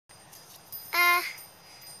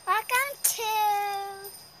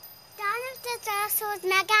Dinosaur's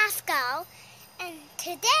Madagascar, and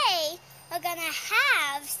today we're gonna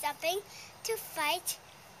have something to fight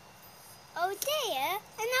over there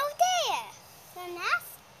and over there. So that's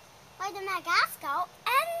by the Madagascar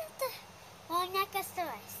and the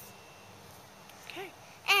Madagascar. Okay.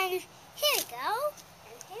 And here we go.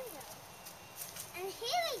 And here we go. And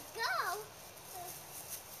here we go. So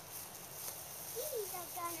these are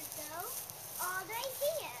gonna go all right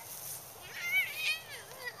here.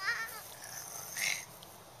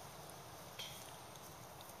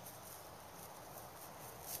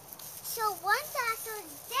 So one dinosaur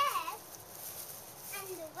is dead, and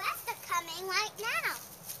the rest are coming right now.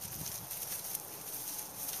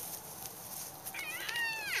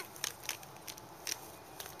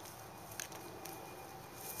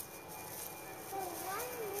 So one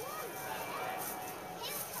more there.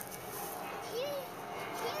 Here he comes. Here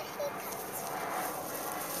he comes.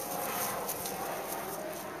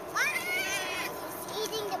 He's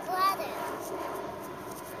eating the brother.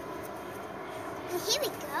 And here we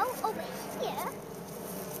go, over here.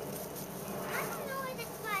 I don't know where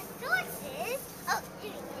this Brontosaurus is. Oh,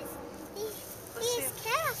 here he is. He's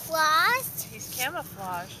camouflaged. He's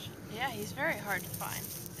camouflaged. Yeah, he's very hard to find.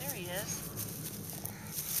 There he is.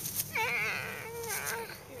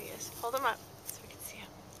 Here he is. Hold him up so we can see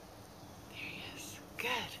him. There he is.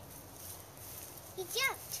 Good. He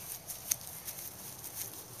jumped.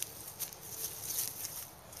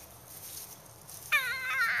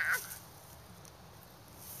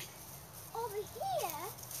 Over here,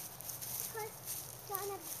 because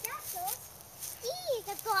dinosaurs, these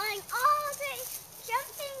are going all the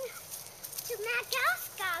jumping to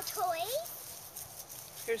Madagascar toys.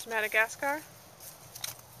 Here's Madagascar.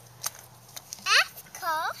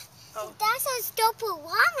 Africa. Oh. The dinosaurs don't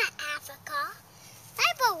belong in Africa.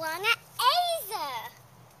 They belong in Asia.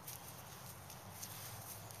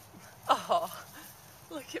 Oh,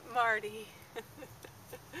 look at Marty.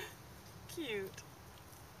 Cute.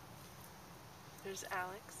 There's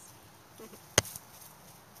Alex.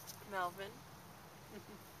 Melvin.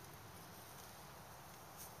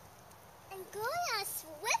 And Gloria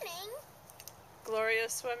swimming. Gloria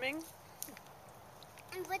swimming.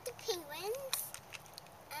 And with the penguins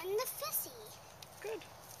and the fissy. Good.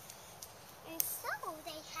 And so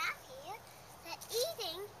they have here, they're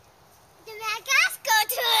eating the Madagascar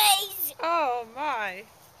toys. Oh my.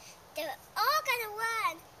 They're all gonna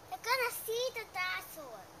run. They're gonna see the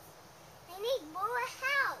dinosaurs. They need more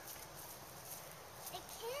help. They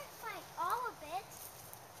can't find all of it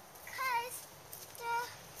because they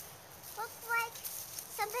look like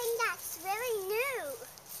something that's very new.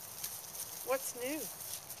 What's new?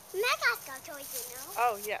 Madagascar toys, you know.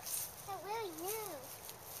 Oh, yes. They're really new.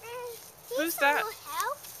 And Who's that?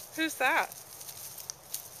 Help. Who's that?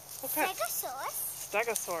 What kind? Stegosaurus.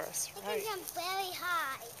 Stegosaurus, They right. can jump very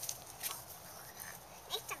high.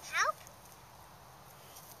 Need some help?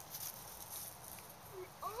 And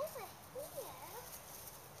over here,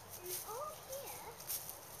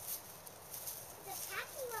 the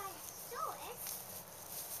Pachyrhinosaurus,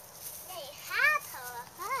 they have her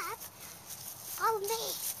up. Oh, me.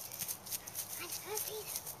 I'm hurting.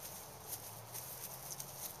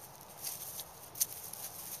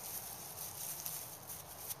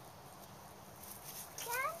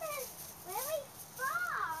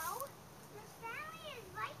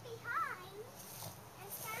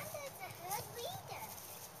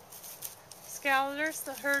 Scalender's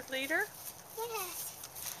the herd leader? Yes.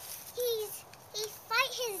 He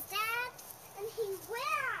fight his dad and he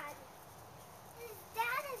ran. His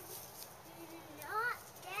dad is not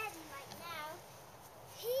dead right now.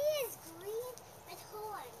 He is green with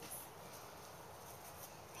horns.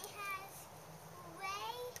 He has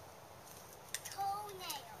gray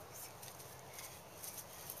toenails.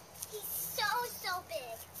 He's so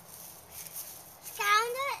big.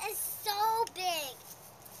 Scalender is so big.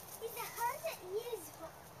 He's 100 years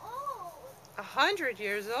old. 100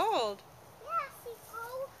 years old? Yes, he's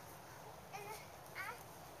old and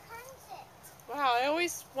 100. Wow, I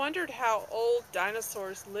always wondered how old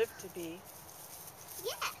dinosaurs lived to be.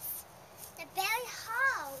 Yes, they're very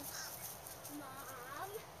old.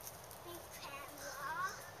 Mom and Grandma.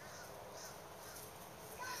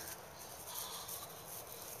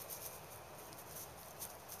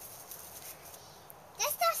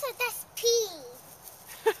 This dinosaur does pee.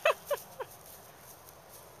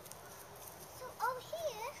 So over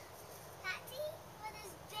here, Patty with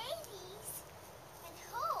his babies and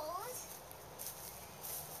holes.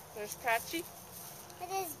 There's Patchy.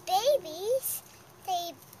 With his babies,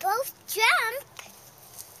 they both jump.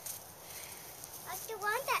 Like the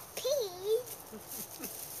one that peed.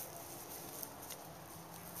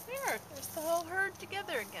 There's the whole herd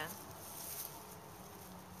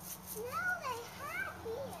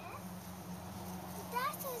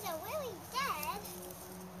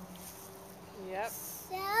Yep.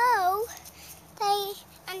 So, they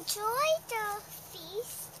enjoyed the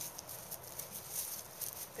feast.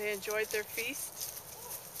 They enjoyed their feast.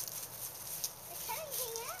 They're coming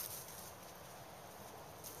here.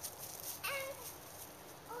 And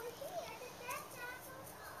over here, the dead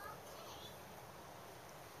dinosaurs are okay.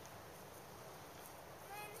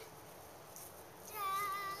 And the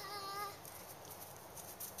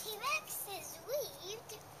T-Rexes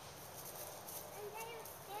leaved. And they are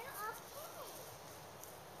still okay.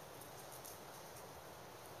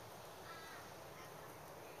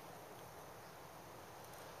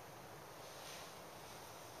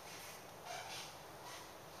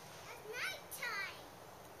 It's nighttime.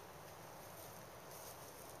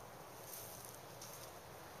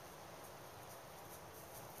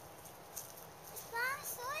 The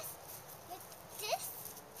dinosaurs with this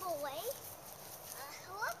boy are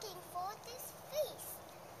looking for this feast.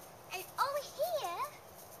 And over here,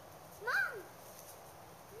 Mom,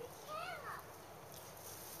 the camera.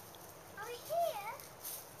 Over here,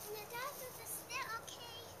 and the dinosaurs are still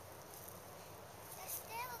okay. They're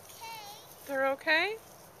still okay. They're okay?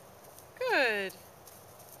 Good.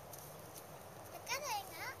 They're getting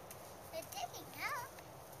up. They're digging up.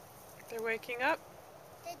 They're waking up?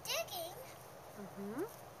 They're digging. Mm-hmm.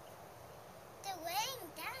 They're laying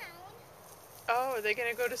down. Oh, are they going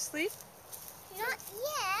to go to sleep? Not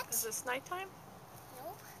yet. Is this nighttime?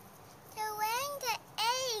 Nope. They're laying the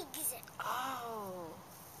eggs. Oh.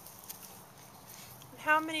 And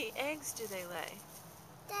how many eggs do they lay?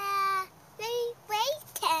 They weigh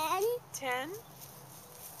 10. 10?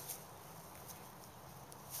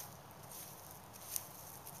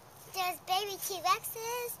 There's baby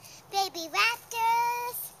T-Rexes, baby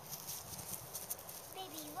raptors,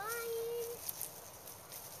 baby lions,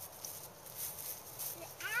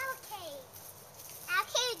 and alligator.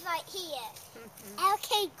 Alligator's right here.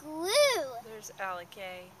 Alligator grew. There's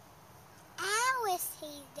Alikay. Alice,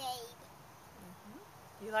 his name.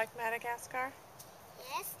 You like Madagascar?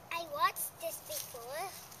 Yes, I watched this before.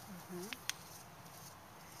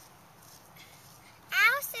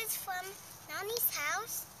 Alice is from Nani's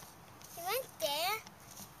house. We went there.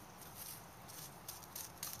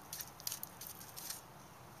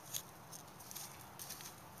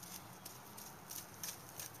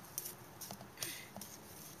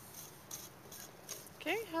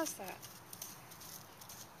 Okay, how's that?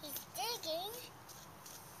 He's digging.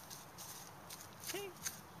 Okay.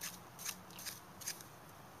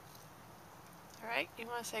 All right, you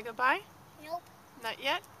want to say goodbye? Nope. Not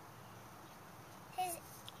yet? He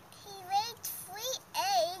laid 3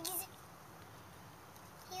 eggs.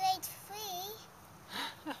 He laid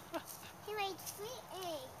 3. He laid 3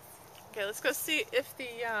 eggs. Okay, let's go see if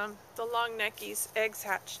the long neckies eggs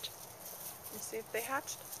hatched. Let's see if they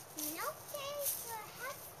hatched. Nope, they were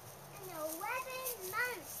hatched in 11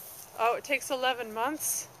 months. Oh, it takes 11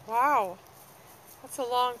 months? Wow. That's a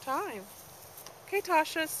long time. Okay,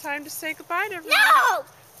 Tasha, it's time to say goodbye to everyone. No!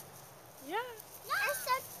 Yeah. No!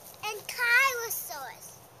 And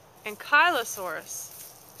Kylosaurus. And Kylosaurus.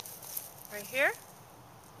 Right here?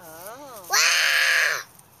 Oh. Wow!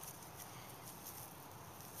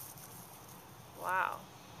 Wow.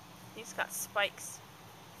 He's got spikes.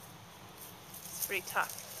 It's pretty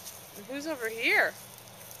tough. And who's over here?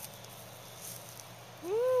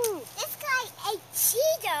 Woo! This guy ate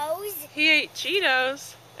Cheetos. He ate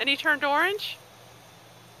Cheetos and he turned orange?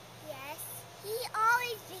 Yes, he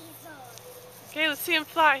always eats orange. Okay, let's see him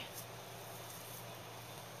fly.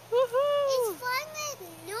 Woohoo! He's flying with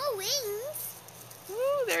no wings.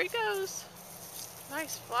 Woo, there he goes.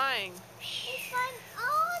 Nice flying. He's flying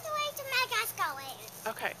all the way to Madagascar land.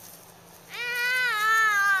 Okay.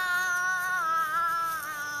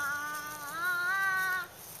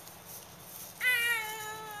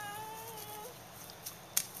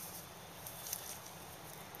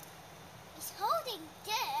 He's holding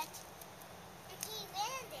dirt, and he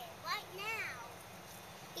landed right now.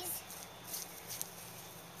 He's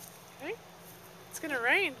Okay. It's gonna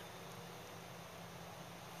rain.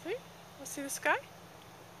 See? Let's see the sky.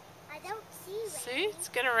 I don't see rain. See? It's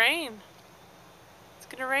gonna rain. It's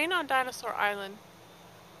gonna rain on Dinosaur Island.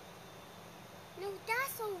 No,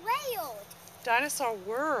 that's a whale. Dinosaur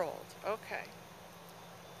World. Okay.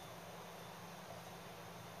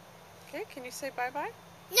 Okay, can you say bye-bye?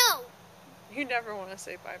 No. You never want to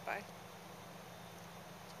say bye-bye.